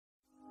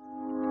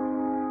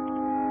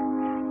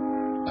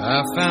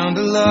I found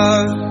a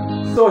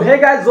love. So hey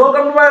guys,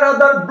 welcome to my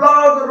another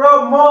vlog. र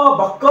म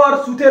भक्कर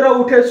सुतेर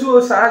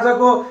उठेछु।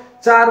 साँझको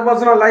 4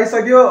 बज्न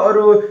लागिसक्यो।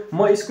 अरु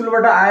म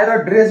स्कुलबाट आएर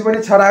ड्रेस पनि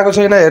छराएको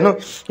छैन। हेर्नु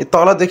यो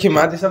तलदेखि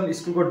माथिसम्म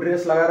स्कुलको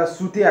ड्रेस लगाएर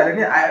सुतिहाले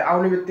नि।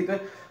 आउने बित्तिकै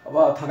अब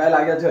थकाइ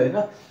लागेको थियो हैन।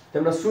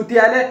 त्यसमा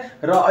सुतिहाले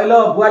र अहिले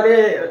बुवाले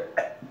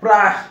पुरा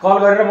कल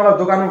गरेर मलाई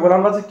दोकानमा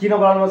बोलाउनु पर्छ। किन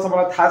बोलाउनु पर्छ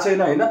मलाई थाहा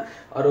छैन हैन।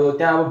 अरु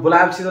त्यहाँ अब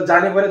बोलाएपछि त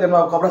जानै पर्यो। त्यसमा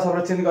कपडा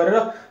सपडा चेन्ज गरेर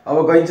अब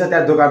गइन्छ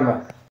त्यहाँ दोकानमा।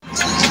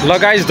 ल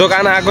गाइस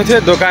दोकान आएको थियो।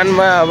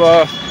 दोकानमा अब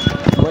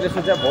मैले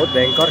सोचे बहुत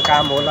भयंकर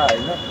काम होला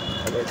हैन।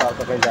 अब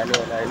यताउता पनि जाने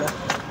होला हैन।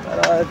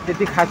 तर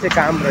त्यति खासै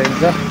काम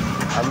रहन्छ।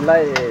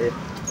 हामीलाई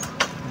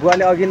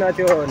बुवाले अघि न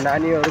त्यो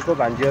नानीहरुको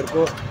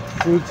भान्जीहरुको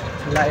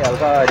सुजलाई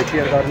हल्का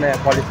रिपेयर गर्ने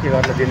पलिस के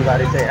गर्न दिनुभएको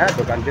रहेछ यहाँ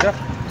दोकानतिर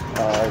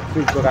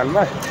सुज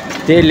दोकानमा।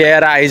 त्यही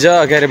लिएर आइज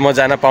के अरे म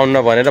जान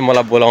पाउन्न भनेर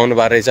मलाई बोलाउनु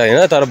भएको रहेछ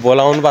हैन। तर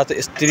बोलाउनु भएको त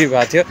यस्तरी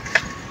भएको थियो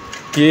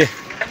कि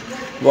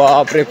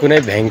बापरे कुनै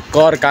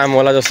भयंकर काम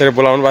होला जसरी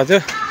बोलाउनु भएको थियो।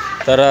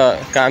 तर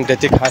काम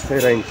त्यति खासै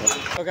रहन्छ।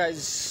 गाइस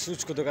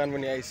सुजको दोकान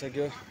पनि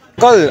आइसक्यो।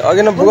 कल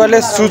अघि न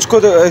बुवाले सुजको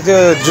त्यो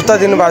जुत्ता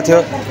दिनुभएको थियो।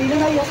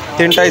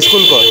 3टा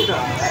स्कुलको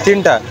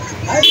 3टा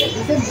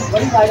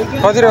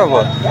कति रुपैयाँ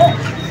भयो?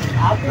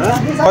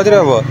 कति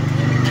रुपैयाँ भयो?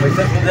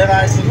 पैसा सोधेर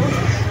आएछु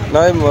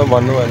नै म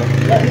भन्नु भएन।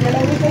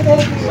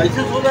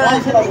 पैसा सोधेर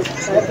आएछु।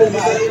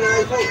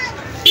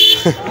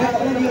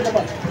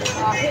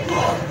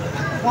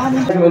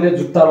 मैले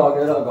जुत्ता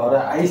लगेर घर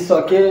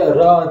आइसके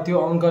र त्यो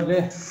अङ्कलले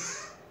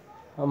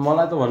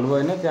मलाई त भन्नु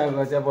भएन।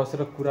 त्यहाँ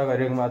बसेर कुरा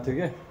गरिरहेको भएको थियो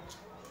कि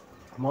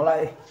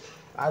मलाई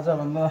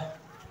आजभन्दा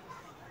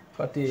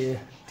कति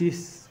 30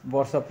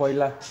 वर्ष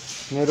पहिला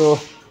मेरो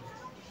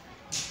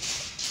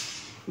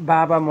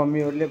बाबा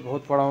मम्मीहरूले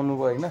बहुत पढाउनु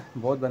भयो हैन।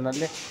 बहुत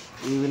भन्नाले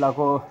यो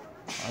बेलाको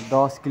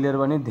 10 क्लियर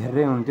पनि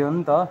धेरै हुन्थ्यो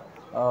नि त।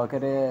 के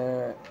अरे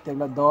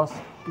त्यसलाई 10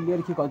 क्लियर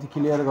कि कति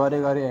क्लियर गरे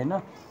हैन।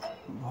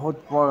 बहुत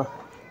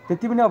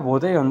त्यति पनि अब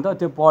बहुतै हो नि त।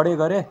 त्यो पढे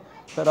गरे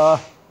तर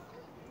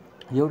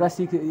एउटा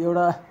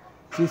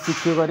चीज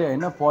सिक्यो गरे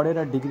हैन। पढेर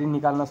डिग्री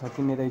निकाल्न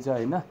सकिने रहेछ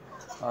हैन।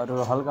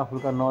 अरु हल्का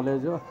फुल्का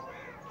नलेज हो।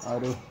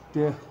 अरु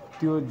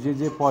त्यो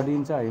जे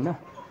पढिन्छ हैन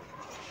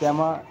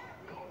त्यसमा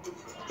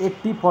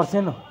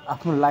 80%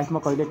 आफ्नो लाइफमा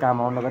कहिले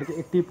काम आउन नगरे कि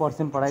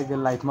 80% पढाइ त्यो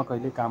लाइफमा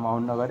कहिले काम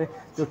आउन नगरे।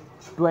 त्यो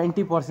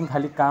 20%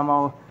 खाली काम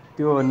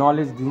त्यो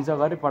नलेज दिन्छ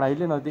गरे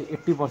पढाइले न। त्यो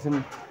 80%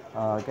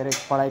 के अरे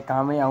पढाइ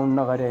कामै आउन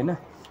नगरे हैन।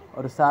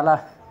 अरु साला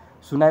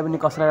सुनाइ पनि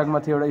कसलाई राख्मा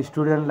थियो एउटा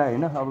स्टुडेन्टलाई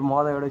हैन। अब म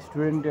त एउटा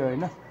स्टुडेन्ट हो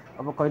हैन।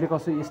 अब कहिले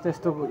कसो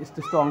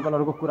यस्तो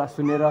अङ्कलहरुको कुरा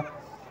सुनेर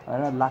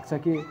हैन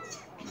लाग्छ कि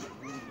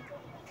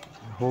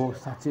हो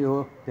साच्चै हो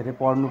धेरै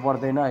पढ्नु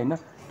पर्दैन हैन।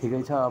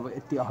 ठिकै छ अब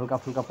यति हल्का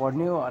फुल्का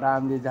पढ्ने हो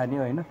आरामले जाने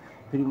हो हैन।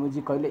 फेरि मुजी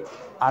कहिले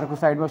अर्को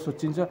साइडमा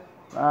सोचिन्छ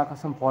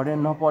कसम पढे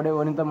नपढ्यो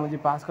भने त मुजी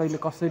पास कहिले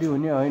कसरी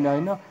हुने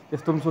हैन।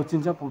 त्यस्तो पनि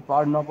सोचिन्छ।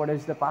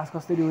 नपढेपछि त पास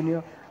कसरी हुने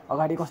हो,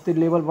 अगाडि कसरी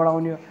लेभल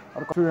बढाउने हो।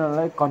 अरु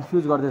स्टुडेन्टहरुलाई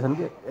कन्फ्युज गर्दैछन्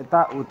कि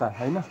यता उता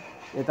हैन।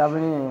 यता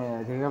पनि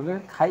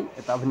खाइ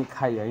यता पनि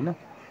खाइ हैन।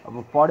 अब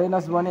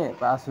पढेनस् भने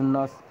पास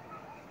हुन्नस्।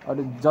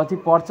 अरु जति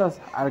पढ्छस्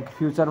अरु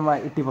फ्युचरमा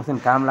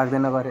 80% काम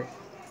लाग्दैन गरे।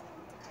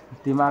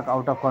 दिमाग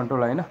आउट अफ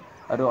कन्ट्रोल हैन।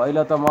 अरु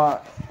अहिले त म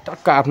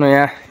टक्क आफ्नो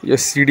यहाँ यो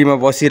सिडीमा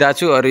बसिरहेको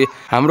छु। अरु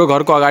हाम्रो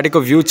घरको अगाडिको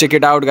view check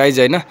it out guys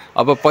हैन।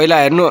 अब पहिला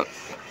हेर्नु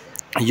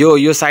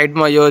यो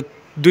साइडमा यो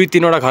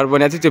 2-3 वटा घर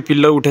बनेको थियो। त्यो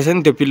पिल्लर उठेछ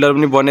नि। त्यो पिल्लर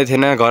पनि बनेको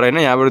थिएन घर हैन।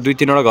 यहाँबाट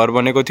 2-3 वटा घर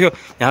बनेको थियो।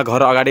 यहाँ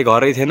घर अगाडि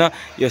घरै थिएन।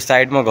 यो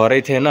साइडमा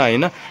घरै थिएन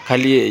हैन।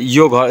 खाली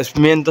यो घर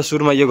मेन त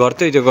सुरुमा यो घर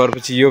थियो। त्यो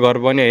घरपछि यो घर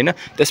बन्यो हैन।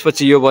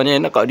 त्यसपछि यो बन्यो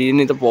हैन।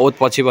 करिनी त बहुत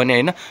पछि बन्यो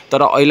हैन।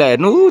 तर अहिले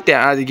हेर्नु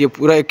त्यहाँ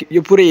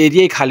यो पुरै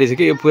एरियै खाली थियो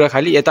कि। यो पुरा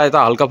खाली यता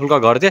हल्का फुल्का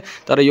घर थियो।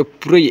 तर यो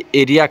पुरै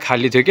एरिया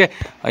खाली थियो के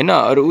हैन।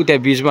 अरु उ त्यहाँ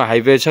बीचमा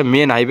हाइवे छ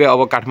मेन हाइवे।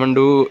 अब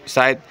काठमाडौँ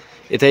सायद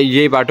यतै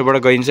यही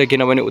बाटोबाट गइन्छ।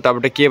 किनभने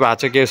उताबाट के भएको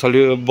छ के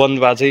बन्द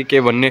भएको छ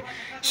के भन्ने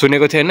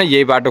सुनेको थियो हैन।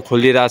 यही बाटो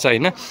खोलिरहेछ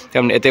हैन।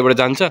 त्यहाँबाट यतैबाट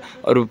जान्छ।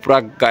 अरु पुरा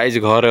गाइज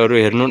घरहरु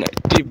हेर्नु न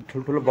यति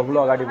ठुलठुलो बग्लो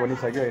अगाडि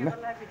बनिसक्यो हैन।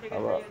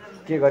 अब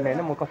के गर्ने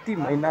हैन। म कति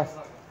महिना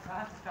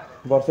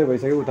वर्षै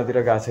भइसक्यो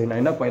उतातिर गएको छैन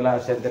हैन। पहिला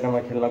सेन्टरमा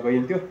खेल्न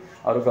गइन्थ्यो।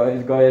 अरु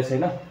गए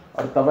छैन।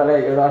 अरु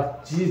तपाईलाई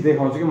एउटा चीज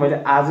देखाउँछु कि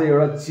मैले आज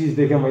एउटा चीज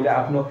देखेँ मैले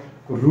आफ्नो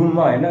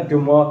रुममा हैन। त्यो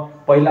म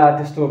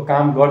पहिला त्यस्तो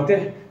काम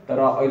गर्थे तर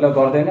अहिले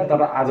गर्दैन।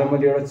 तर आज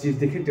मैले एउटा चीज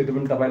देखेँ त्यो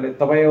पनि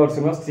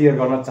तपाईहरुसँग शेयर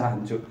गर्न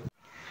चाहन्छु।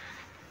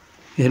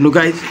 हेर्नु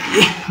गाइज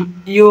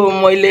यो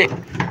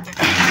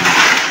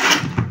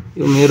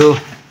मेरो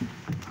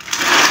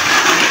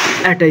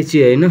अट्याची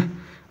हैन।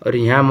 अरु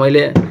यहाँ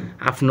मैले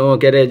आफ्नो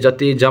के अरे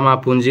जति जमा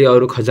पुन्जी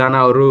अरु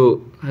खजानाहरु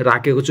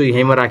राखेको छु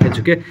यहीँमा राखेको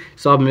छु के।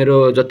 सब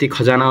मेरो जति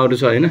खजानाहरु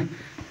छ हैन।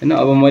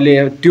 अब मैले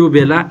त्यो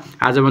बेला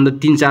आजभन्दा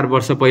 3-4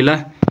 वर्ष पहिला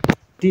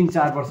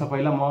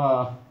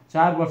म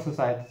 4 वर्ष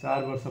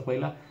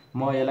पहिला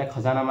म यसलाई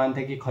खजाना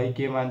मान्थे कि खै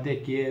के मान्थे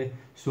के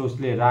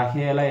सोचले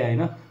राखे यसलाई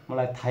हैन।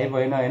 मलाई थाहै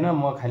भएन हैन।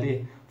 म खाली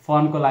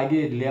फनको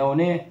लागि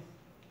ल्याउने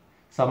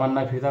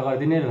सामानमा फिर्ता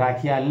गरिदिने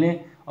राखिहाल्ने।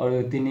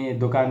 अरु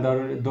तिनी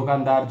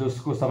दोकानदार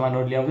जसको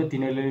सामानहरु ल्याउँथे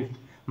तिनीहरूले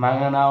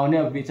माग्न नआउने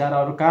अब बिचरा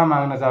अरू कहाँ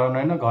माग्न चाहनु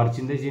होइन, घर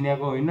चिन्दै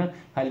चिनेको होइन,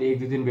 खालि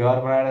 1-2 दिन व्यवहार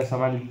बनाएर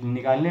सामान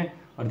निकाल्ने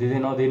अरू दिँदै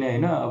नदिने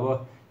होइन। अब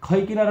खै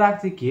किन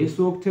राख्थेँ, के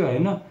सोख थियो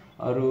होइन।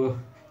 अरू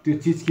त्यो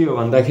चिज के हो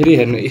भन्दाखेरि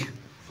हेर्नु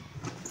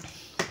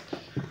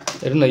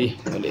न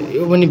मैले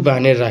यो पनि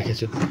बाँधेर राखेको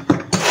छु,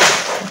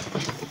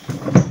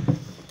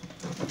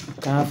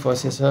 कहाँ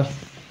फसेछ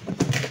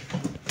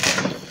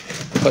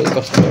खै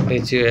कस्तो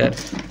अटेछ यार।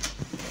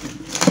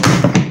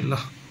 ल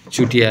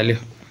चुटिहाल्यो,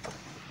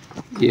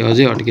 ए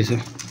अझै अड्केछ।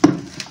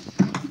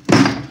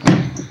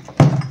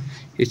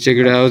 चेक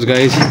इट आउट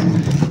गाइज,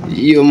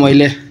 यो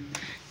मैले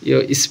यो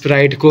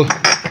स्प्राइटको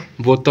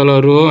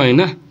बोतलहरू हो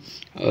होइन,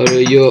 अरू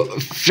यो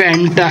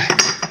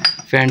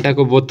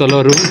फ्यान्टाको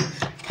बोतलहरू।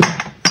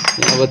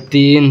 अब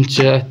 3,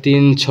 6,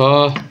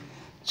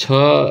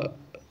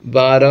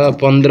 12,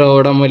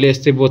 15वटा मैले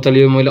यस्तै बोतल,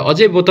 यो मैले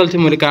अझै बोतल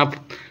थियो मैले कहाँ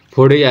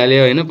फोडिहालेँ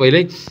होइन।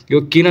 पहिल्यै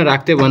यो किन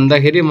राख्थेँ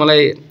भन्दाखेरि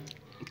मलाई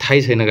थाहै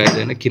छैन गाइज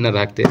होइन, किन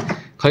राख्थेँ,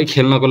 खै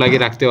खेल्नको लागि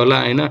राख्थेँ होला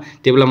होइन।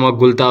 त्यो बेला म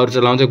गुल्ताहरू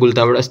चलाउँथेँ,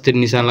 गुल्ताबाट यस्तै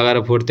निशान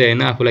लगाएर फोड्थेँ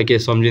होइन, आफूलाई के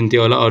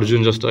सम्झिन्थ्यो होला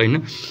अर्जुन जस्तो होइन।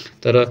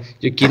 तर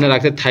यो किन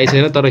राख्थेँ थाहै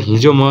छैन। तर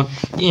हिजो म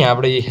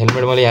यहाँबाट यो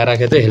हेलमेट मैले यहाँ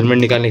राखेको थिएँ, हेलमेट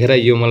निकाल्नेखेर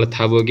यो मलाई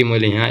थाहा भयो कि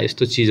मैले यहाँ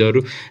यस्तो चिजहरू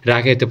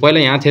राखेको थिएँ। पहिला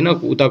यहाँ थिएन,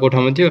 उता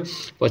कोठामा थियो,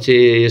 पछि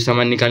यो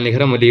सामान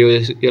निकाल्नेखेर मैले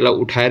यसलाई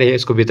उठाएर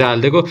यसको भित्र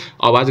हालिदिएको,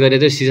 आवाज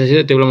गरेको थिएँ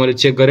सिसा। त्यो बेला मैले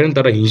चेक गरेन,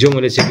 तर हिजो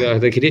मैले चेक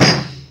गर्दाखेरि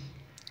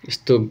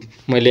यस्तो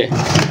मैले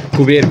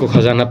कुबेरको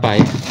खजाना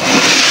पाएँ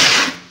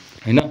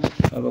होइन।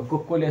 अब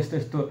कोले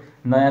यस्तो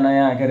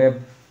नयाँ के अरे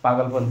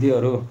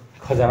पागलपन्थीहरू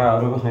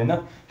खजानाहरू होइन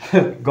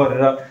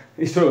गरेर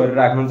स्टोर गरेर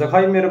राख्नुहुन्छ।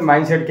 खै मेरो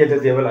माइन्डसेट के थियो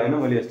त्यो बेला होइन,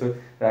 मैले यस्तो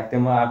राख्थेँ,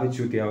 म आफै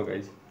चुतिएँ हो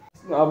गाइज।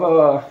 अब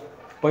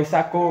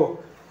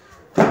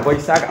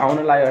वैशाख आउन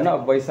लाग्यो होइन,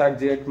 वैशाख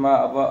जेठमा,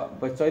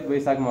 अब चैत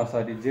वैशाखमा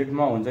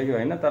जेठमा हुन्छ कि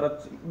होइन, तर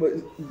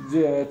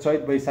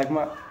चैत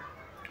वैशाखमा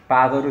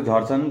पातहरू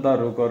झर्छन् नि त,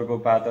 रुखहरूको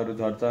पातहरू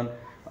झर्छन्।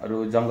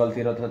 अरू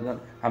जङ्गलतिर त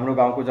हाम्रो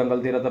गाउँको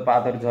जङ्गलतिर त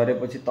पातहरू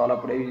झरेपछि तल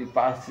पुरै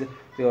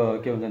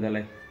त्यो के भन्छ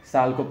त्यसलाई,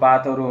 सालको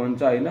पातहरू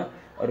हुन्छ होइन।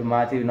 अरू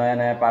माथि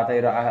नयाँ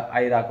पातहरू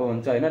आइरहेको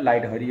हुन्छ होइन,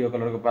 लाइट हरियो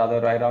कलरको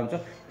पातहरू आइरहेको हुन्छ,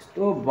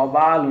 यस्तो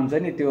बवाल हुन्छ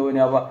नि त्यो पनि।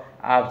 अब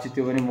आएपछि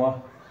त्यो पनि म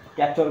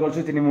क्याप्चर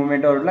गर्छु तिनी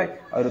मुमेन्टहरूलाई।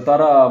 अरू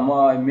तर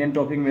म मेन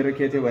टपिक मेरो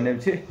के थियो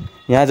भनेपछि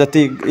यहाँ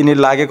जति यिनी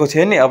लागेको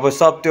थियो नि, अब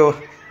सब त्यो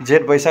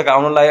जेठ वैशाख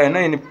आउन लाग्यो होइन,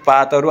 यिनी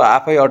पातहरू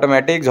आफै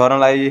अटोमेटिक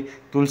झर्न लागि।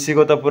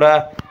 तुलसीको त पुरा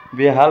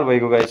बेहाल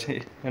भएको गाइस,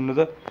 हेर्नु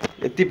त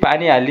यति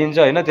पानी हालिन्छ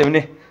होइन, त्यो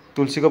पनि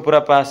तुलसीको पुरा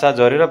पासा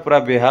झरेर पुरा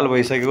बेहाल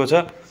भइसकेको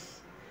छ।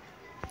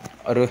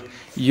 अरू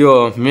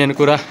यो मेन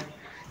कुरा,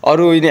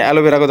 अरू यिनी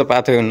एलोभेराको त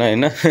पातै हुन्न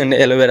होइन, अनि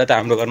एलोभेरा त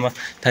हाम्रो घरमा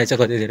थाहै छ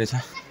कति धेरै छ।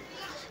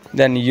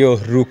 त्यहाँदेखि यो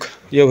रुख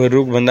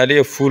भन्नाले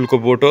यो फुलको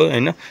बोटो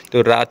होइन,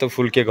 त्यो रातो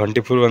फुल के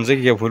घन्टी फुल भन्छ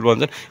कि के फुल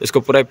भन्छन्, यसको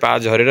पुरै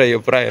पात झरेर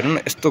यो पुरा हेर्नु न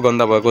यस्तो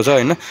गन्दा भएको छ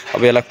होइन।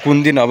 अब यसलाई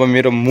कुन दिन अब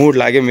मेरो मुड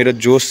लाग्यो, मेरो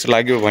जोस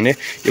लाग्यो भने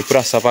यो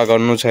पुरा सफा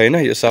गर्नु छ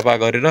होइन। यो सफा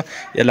गरेर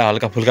यसलाई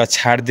हल्का फुल्का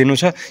छाडिदिनु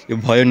छ, यो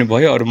भयो नि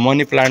भयो। अरू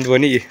मनी प्लान्ट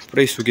पनि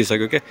पुरै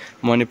सुकिसक्यो क्या,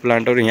 मनी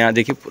प्लान्टहरू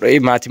यहाँदेखि पुरै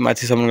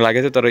माथिसम्म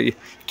लागेको थियो, तर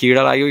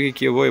किरा लाग्यो कि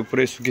के भयो, यो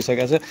पुरै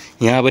सुकिसकेको छ।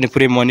 यहाँ पनि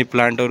पुरै मनी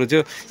प्लान्टहरू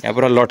थियो, यहाँ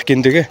पुरा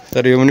लट्किन्थ्यो क्या,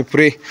 तर यो पनि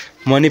पुरै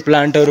मनी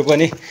प्लान्टहरू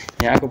पनि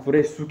यहाँको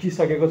पुरै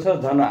सुकिसकेको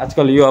छ। झन्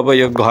आजकल यो अब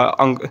यो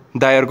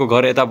दायरको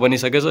घर यता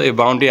बनिसकेको छ, यो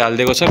बााउन्ड्री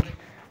हालिदिएको छ,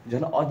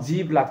 झन्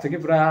अजिब लाग्छ कि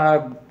पुरा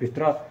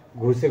भित्र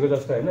घुसेको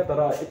जस्तो होइन। तर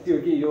यति हो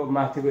कि यो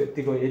माथिको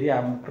यतिको एरिया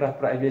पुरा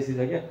प्राइभेसी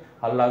छ क्या,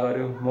 हल्ला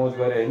गऱ्यो मौज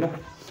गऱ्यो होइन।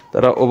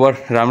 तर ओभर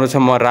राम्रो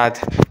छ।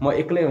 म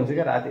एक्लै हुन्छु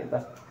क्या राति, यता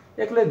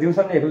एक्लै,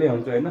 दिउँसो पनि एक्लै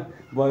हुन्छु होइन।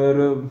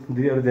 बयहरू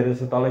दुईहरू धेरै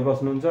जस्तो तलै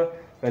बस्नुहुन्छ,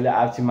 कहिले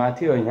आर्ची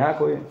माथि हो, यहाँ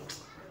कोही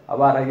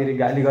अबारागिरी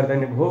गाली गर्दा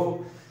नि भयो,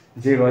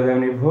 जे गर्दा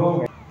पनि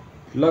भयो।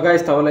 ल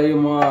गाइस, तपाईँलाई यो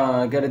म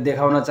के अरे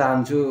देखाउन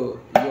चाहन्छु,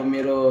 यो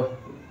मेरो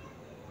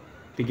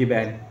पिगी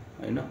ब्याङ्क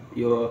होइन।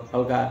 यो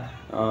हल्का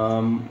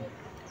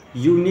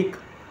युनिक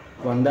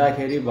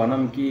भन्दाखेरि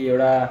भनौँ कि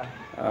एउटा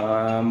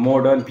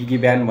मोडर्न पिगी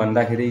ब्याङ्क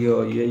भन्दाखेरि यो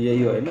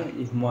यही हो होइन।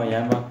 म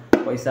यहाँमा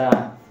पैसा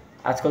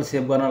आजकल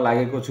सेभ गर्न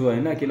लागेको छु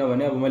होइन,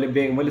 किनभने अब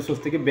मैले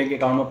सोच्थेँ कि ब्याङ्क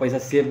एकाउन्टमा पैसा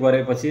सेभ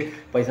गरेपछि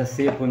पैसा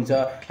सेभ हुन्छ,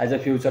 एज अ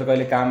फ्युचर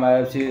कहिले काम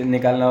आएपछि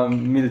निकाल्न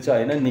मिल्छ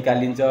होइन,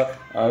 निकालिन्छ,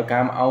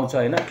 काम आउँछ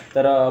होइन।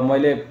 तर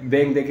मैले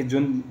ब्याङ्कदेखि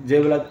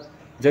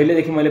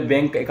जहिलेदेखि मैले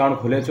ब्याङ्क एकाउन्ट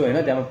खोलेको छु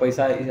होइन, त्यहाँमा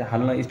पैसा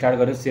हाल्न स्टार्ट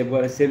गरेँ,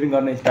 सेभिङ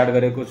गर्न स्टार्ट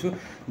गरेको छु,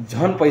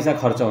 झन् पैसा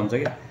खर्च हुन्छ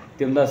क्या।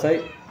 त्योभन्दा सही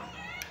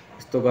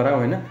यस्तो गराउँ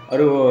होइन।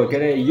 अरू के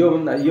अरे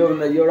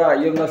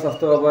योभन्दा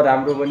सस्तो अब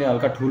राम्रो पनि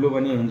हल्का ठुलो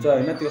पनि हुन्छ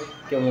होइन। त्यो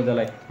के भन्छ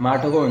त्यसलाई,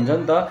 माटोको हुन्छ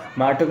नि त।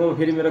 माटोको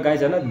फेरि मेरो गाई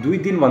छैन, 2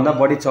 दिनभन्दा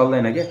बढी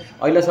चल्दैन क्या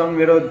अहिलेसम्म।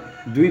 मेरो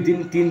 2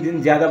 दिन 3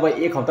 दिन ज्यादा भयो,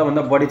 1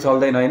 हप्ताभन्दा बढी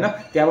चल्दैन होइन।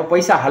 त्यहाँ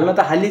पैसा हाल्न त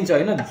हालिन्छ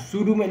होइन,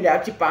 सुरुमै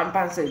ल्याएपछि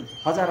 500,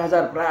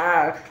 1000 पुरा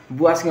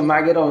बुवासँग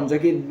मागेर हुन्छ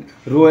कि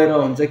रोएर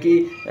हुन्छ कि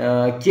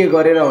के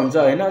गरेर हुन्छ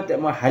होइन,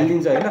 त्यहाँ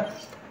हालिन्छ होइन।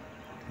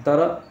 तर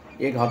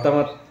 1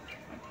 हप्तामा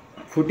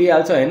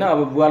फुटिहाल्छ होइन।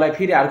 अब बुवालाई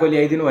फेरि अर्को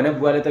ल्याइदिनु भने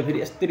बुवाले त फेरि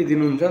यसरी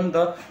दिनुहुन्छ नि त।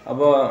 अब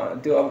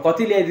त्यो अब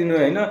कति ल्याइदिनु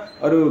होइन।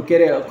 अरू के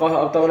अरे अब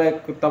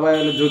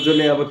तपाईँले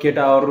जसले अब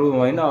केटाहरू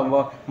होइन, अब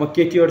म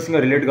केटीहरूसँग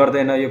रिलेट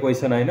गर्दैन यो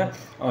क्वेसन होइन,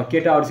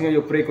 केटाहरूसँग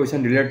यो पुरै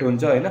क्वेसन रिलेट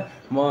हुन्छ होइन।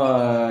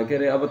 म के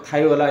अरे अब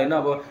थाहै होला होइन,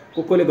 अब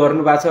कसले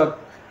गर्नुभएको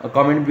छ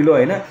कमेन्ट बिलो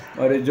होइन।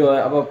 अरू जो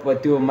अब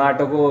त्यो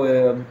माटोको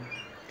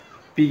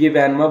पिगी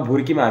ब्यानमा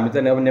भुर्कीमा, हामी त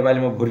अब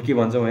नेपालीमा भुर्की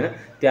भन्छौँ होइन,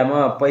 त्यहाँमा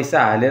पैसा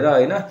हालेर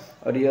होइन,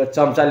 अरू यो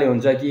चम्चाले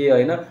हुन्छ कि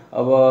होइन,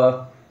 अब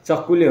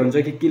चक्कुले हुन्छ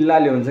कि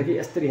किल्लाले हुन्छ कि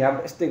यस्तरी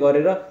यस्तै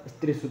गरेर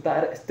यस्तरी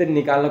सुताएर यस्तरी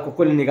निकाल्न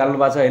कसले निकाल्नु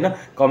भएको छ होइन,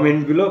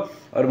 कमेन्ट बिलो।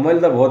 अरू मैले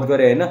त बहुत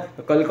गरेँ होइन।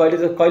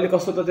 कहिले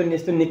कस्तो त त्यो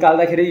यस्तो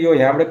निकाल्दाखेरि यो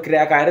यहाँबाट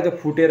क्र्याक आएर त्यो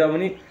फुटेर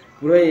पनि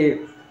पुरै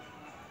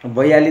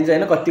भइहालिन्छ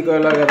होइन। कतिको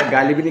बेला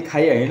गाली पनि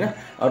खाएँ होइन।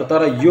 अरू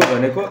तर यो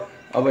भनेको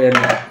अब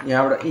हेर्नु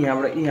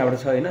यहाँबाट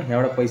छ होइन,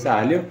 यहाँबाट पैसा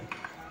हाल्यो।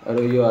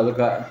 अरू यो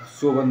हल्का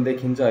शोभन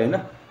देखिन्छ होइन,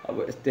 अब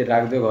यस्तै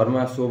राखिदियो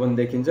घरमा शोभन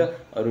देखिन्छ।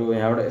 अरू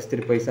यहाँबाट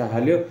यसरी पैसा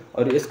हाल्यो।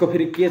 अरू यसको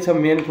फेरि के छ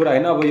मेन कुरा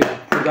होइन, अब यो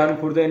फुट्दा पनि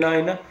फुट्दैन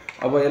होइन।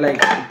 अब यसलाई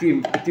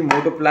यति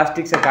मोटो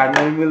प्लास्टिक छ काट्न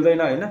पनि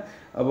मिल्दैन होइन।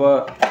 अब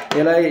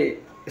यसलाई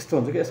यस्तो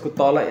हुन्छ कि यसको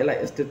तल यसलाई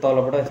यस्तै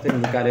तलबाट यस्तै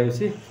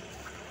निकालेपछि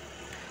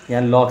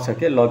यहाँ लक छ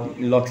के,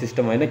 लक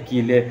सिस्टम होइन,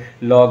 कीले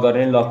लक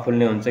गर्ने लक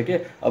खोल्ने हुन्छ कि।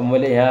 अब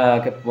मैले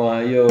यहाँ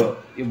यो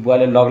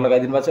बुवाले लक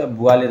लगाइदिनु भएको छ,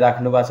 बुवाले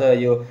राख्नु भएको छ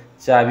यो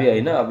चाबी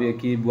होइन। अब यो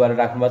कि बुवाले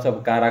राख्नु भएको छ,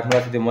 अब कहाँ राख्नु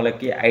भएको छ त्यो मलाई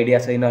केही आइडिया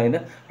छैन होइन।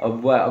 अब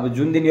बुवा अब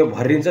जुन दिन यो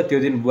भरिन्छ त्यो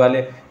दिन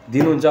बुवाले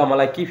दिनुहुन्छ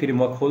मलाई कि फेरि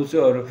म खोल्छु।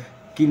 अरू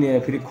किने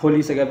फेरि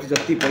खोलिसकेपछि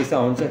जति पैसा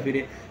हुन्छ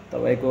फेरि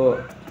तपाईँको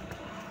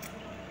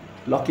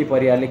लक्की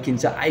परिवारले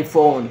किन्छ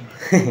आइफोन।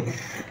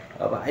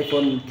 अब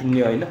आइफोन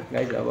किन्ने होइन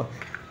गाइज। अब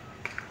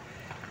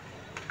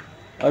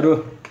अरू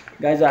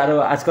गाइज अरू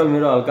आजकल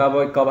मेरो हल्का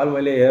अब कपाल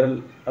मैले हेयर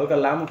हल्का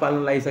लामो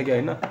पाल्न लागिसक्यो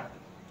होइन।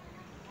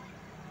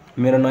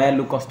 मेरो नयाँ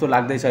लुक कस्तो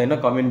लाग्दैछ होइन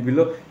कमेन्ट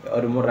बिलो।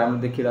 अरू म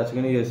राम्रो देखिरहेको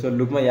छु कि यसो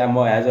लुकमा, या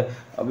म एज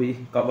अब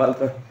कपाल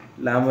त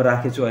लामो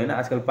राखेको छु होइन,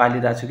 आजकल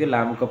पालिरहेको छु कि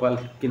लामो कपाल।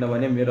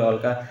 किनभने मेरो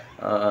हल्का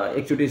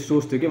एकचोटि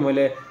सोच्थ्यो कि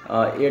मैले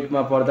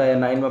 8मा पढ्दा या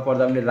 9मा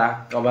पढ्दा पनि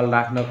कपाल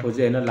राख्न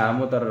खोजेँ होइन,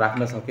 लामो, तर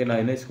राख्न सकेन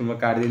होइन, स्कुलमा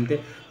काटिदिन्थेँ।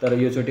 तर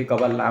योचोटि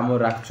कपाल लामो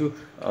राख्छु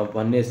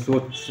भन्ने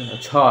सोच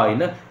छ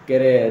होइन। के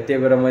अरे त्यही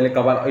भएर मैले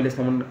कपाल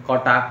अहिलेसम्म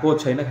कटाएको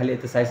छैन, खालि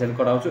यस्तो साइड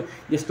कटाउँछु।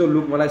 यस्तो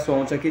लुक मलाई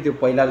सुहाउँछ कि त्यो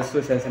पहिला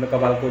जस्तो सानो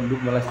कपालको लुक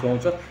मलाई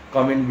सुहाउँछ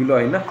कमेन्ट बिलो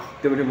होइन।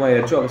 त्यो पनि म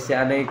हेर्छु। अब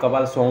सानै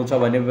कपाल सुहाउँछ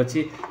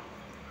भनेपछि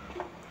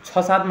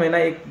 6-7 महिना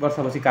 1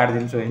 वर्षपछि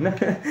काटिदिन्छु होइन।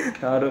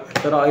 अरू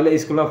तर अहिले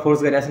स्कुलमा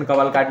फोर्स गरिरहेको छ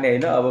कपाल काट्ने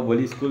होइन। अब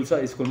भोलि स्कुल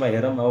छ, स्कुलमा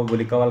हेरौँ अब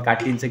भोलि कपाल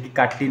काटिन्छ कि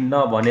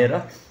काटिन्न भनेर।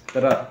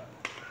 तर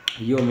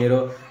यो मेरो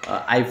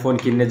आइफोन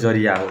किन्ने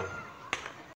जरिया हो।